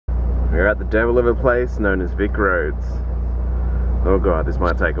We're at the devil of a place known as Vicroads. Oh god, this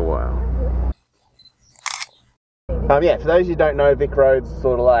might take a while. Yeah, for those who don't know, Vicroads is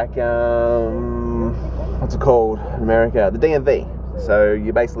sort of like, what's it called in America? The DMV. So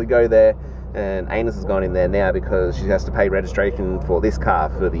you basically go there, and Anus has gone in there now because she has to pay registration for this car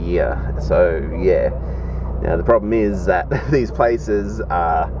for the year. So yeah, now the problem is that these places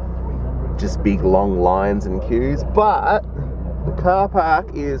are just big long lines and queues, but the car park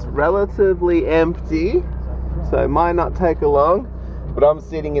is relatively empty, so it might not take long. But I'm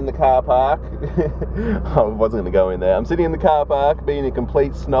sitting in the car park. I wasn't going to go in there. I'm sitting in the car park being a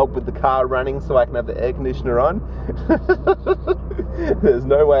complete snob with the car running so I can have the air conditioner on. There's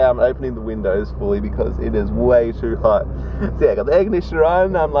no way I'm opening the windows fully because it is way too hot. So yeah, I got the air conditioner on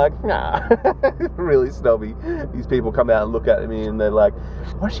and I'm like, nah. Really snobby. These people come out and look at me and they're like,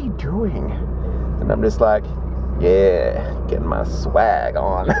 what's she doing? And I'm just like, yeah, getting my swag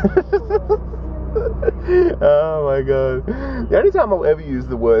on. Oh my god. The only time I'll ever use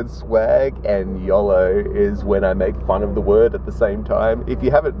the word swag and YOLO is when I make fun of the word at the same time. If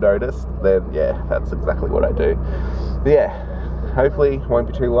you haven't noticed, then yeah, that's exactly what I do. But yeah, hopefully it won't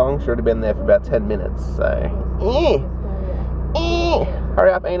be too long. Should have been there for about 10 minutes, so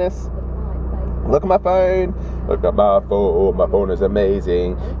hurry up, Anus. Look at my phone. Look at my phone. My phone is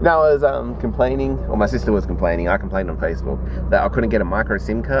amazing. You know, I was complaining, or my sister was complaining, I complained on Facebook, that I couldn't get a micro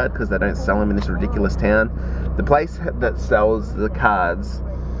SIM card because they don't sell them in this ridiculous town. The place that sells the cards,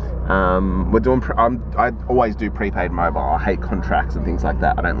 I always do prepaid mobile. I hate contracts and things like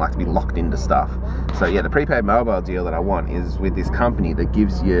that. I don't like to be locked into stuff. So yeah, the prepaid mobile deal that I want is with this company that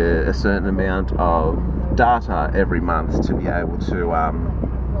gives you a certain amount of data every month to be able to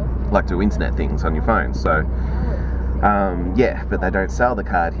like do internet things on your phone. So yeah, but they don't sell the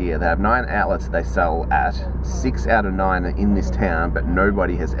card here. They have 9 outlets they sell at. 6 out of 9 are in this town, but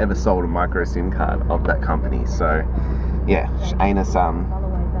nobody has ever sold a micro SIM card of that company. So yeah, Anus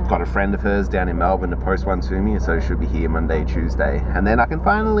got a friend of hers down in Melbourne to post one to me, so it should be here Monday, Tuesday, and then I can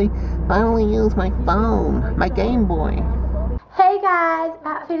finally use my phone, my Game Boy. Hey guys,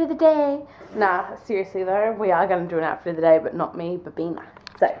 outfit of the day. Nah, seriously though, we are going to do an outfit of the day, but not me, Babina.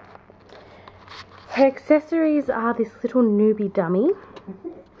 So her accessories are this little newbie dummy.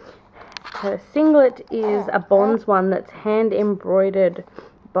 Her singlet is a Bonds one that's hand embroidered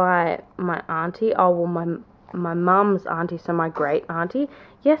by my auntie. Oh, well, my mum's auntie, so my great auntie.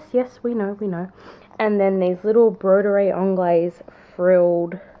 Yes, we know. And then these little broderie anglaise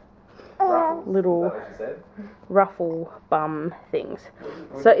frilled little ruffle bum things.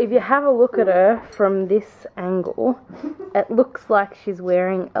 So if you have a look at her from this angle, it looks like she's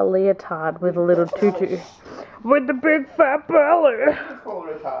wearing a leotard with a little tutu with the big fat belly. Call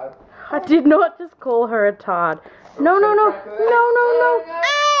her a tard. I did not just call her a tard. No.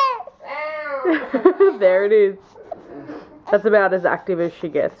 There it is. That's about as active as she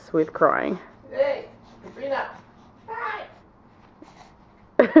gets with crying. Hey, Sabrina. Hi.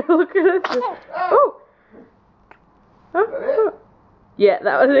 Look at it. Oh. Huh? Yeah,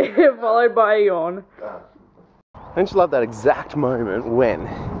 that was it. Followed by a yawn. Don't you love that exact moment when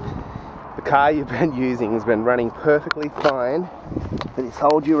the car you've been using has been running perfectly fine for this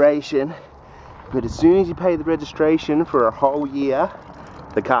whole duration, but as soon as you pay the registration for a whole year,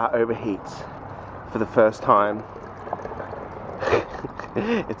 the car overheats for the first time.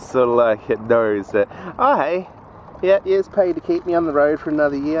 It's sort of like it knows that, oh hey, yeah, it's paid to keep me on the road for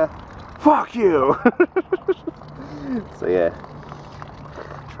another year. Fuck you! So yeah,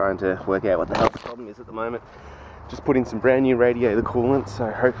 trying to work out what the hell the problem is at the moment. Just put in some brand new radiator coolant,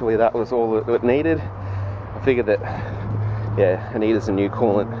 so hopefully that was all that it needed. I figured that, yeah, I needed some new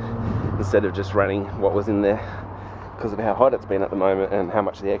coolant instead of just running what was in there because of how hot it's been at the moment and how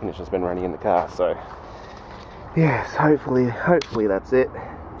much the air conditioner's been running in the car. So yes, hopefully that's it.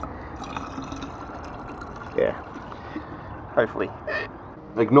 Yeah, hopefully.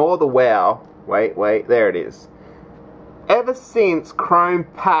 Ignore the wow. Wait, there it is. Ever since Chrome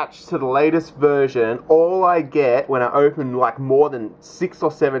patched to the latest version, all I get when I open like more than 6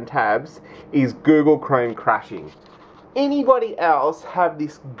 or 7 tabs is Google Chrome crashing. Anybody else have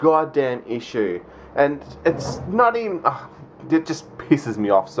this goddamn issue? And it's not even, it just pisses me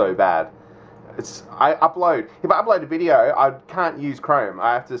off so bad. If I upload a video, I can't use Chrome.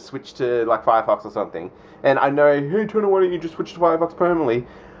 I have to switch to like Firefox or something. And I know, hey Tannah, why don't you just switch to Firefox permanently?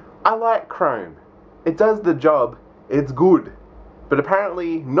 I like Chrome. It does the job. It's good. But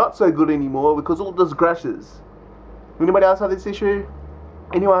apparently not so good anymore because all it does crashes. Anybody else have this issue?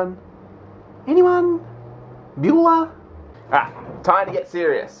 Anyone? Bueller? Time to get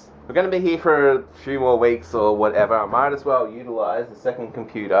serious. we're going to be here for a few more weeks or whatever. I might as well utilise the second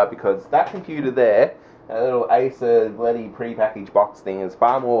computer, because that computer there, that little Acer bloody pre-packaged box thing, is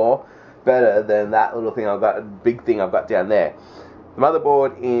far more better than that little thing big thing I've got down there. The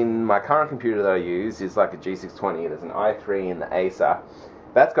motherboard in my current computer that I use is like a G620. There's an i3 in the Acer.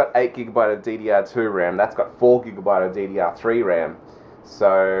 That's got 8GB of DDR2 RAM. That's got 4GB of DDR3 RAM.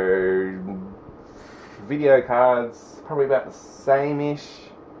 So video cards probably about the same-ish.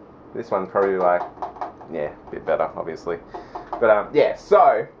 This one's probably like, yeah, a bit better, obviously. But yeah, so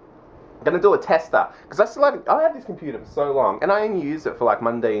I'm gonna do a tester, because I had this computer for so long, and I only use it for like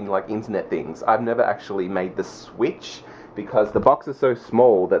mundane like internet things. I've never actually made the switch, because the box is so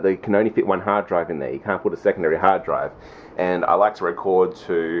small that they can only fit one hard drive in there. You can't put a secondary hard drive, and I like to record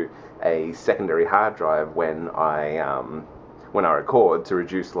to a secondary hard drive when I record, to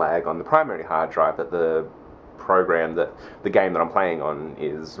reduce lag on the primary hard drive that the game that I'm playing on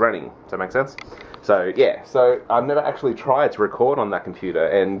is running. Does that make sense? So yeah, so I've never actually tried to record on that computer,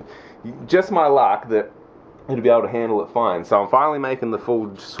 and just my luck that it'll be able to handle it fine. So I'm finally making the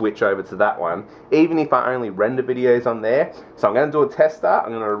full switch over to that one, even if I only render videos on there. So I'm going to do a tester. I'm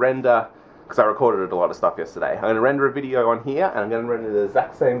going to render, because I recorded a lot of stuff yesterday. I'm going to render a video on here, and I'm going to render the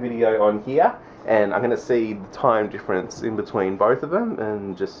exact same video on here, and I'm going to see the time difference in between both of them,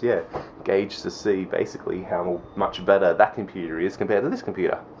 and just, yeah, gauge to see basically how much better that computer is compared to this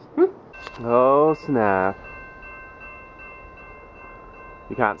computer. Oh snap.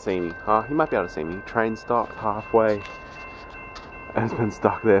 You can't see me. Oh, you might be able to see me. Train stopped halfway, and it's been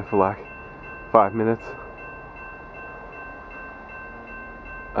stuck there for like 5 minutes.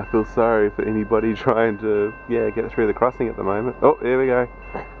 I feel sorry for anybody trying to, yeah, get through the crossing at the moment. Oh, here we go.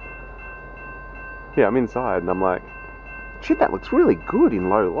 Yeah, I'm inside and I'm like, shit, that looks really good in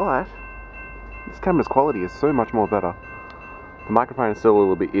low light. This camera's quality is so much more better. The microphone is still a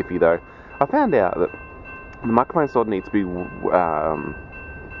little bit iffy though. I found out that the microphone sort of needs to be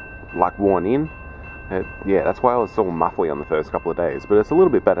like worn in. Yeah, that's why I was so muffly on the first couple of days, but it's a little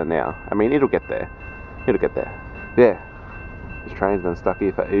bit better now. I mean, it'll get there. It'll get there. Yeah. This train's been stuck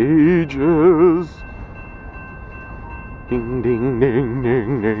here for ages. Ding, ding, ding,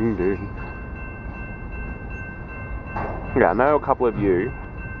 ding, ding, ding. Yeah, I know a couple of you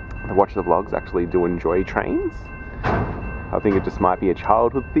that watch the vlogs actually do enjoy trains. I think it just might be a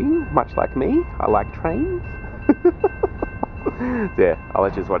childhood thing, much like me. I like trains. Yeah, I'll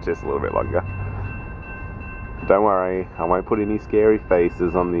let you watch this a little bit longer. Don't worry, I won't put any scary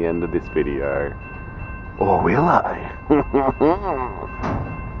faces on the end of this video. Or will I?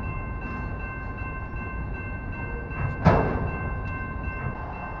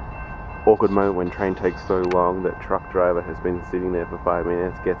 Awkward moment when train takes so long that truck driver has been sitting there for 5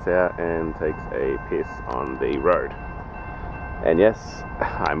 minutes, gets out and takes a piss on the road. And yes,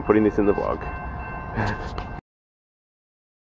 I'm putting this in the vlog.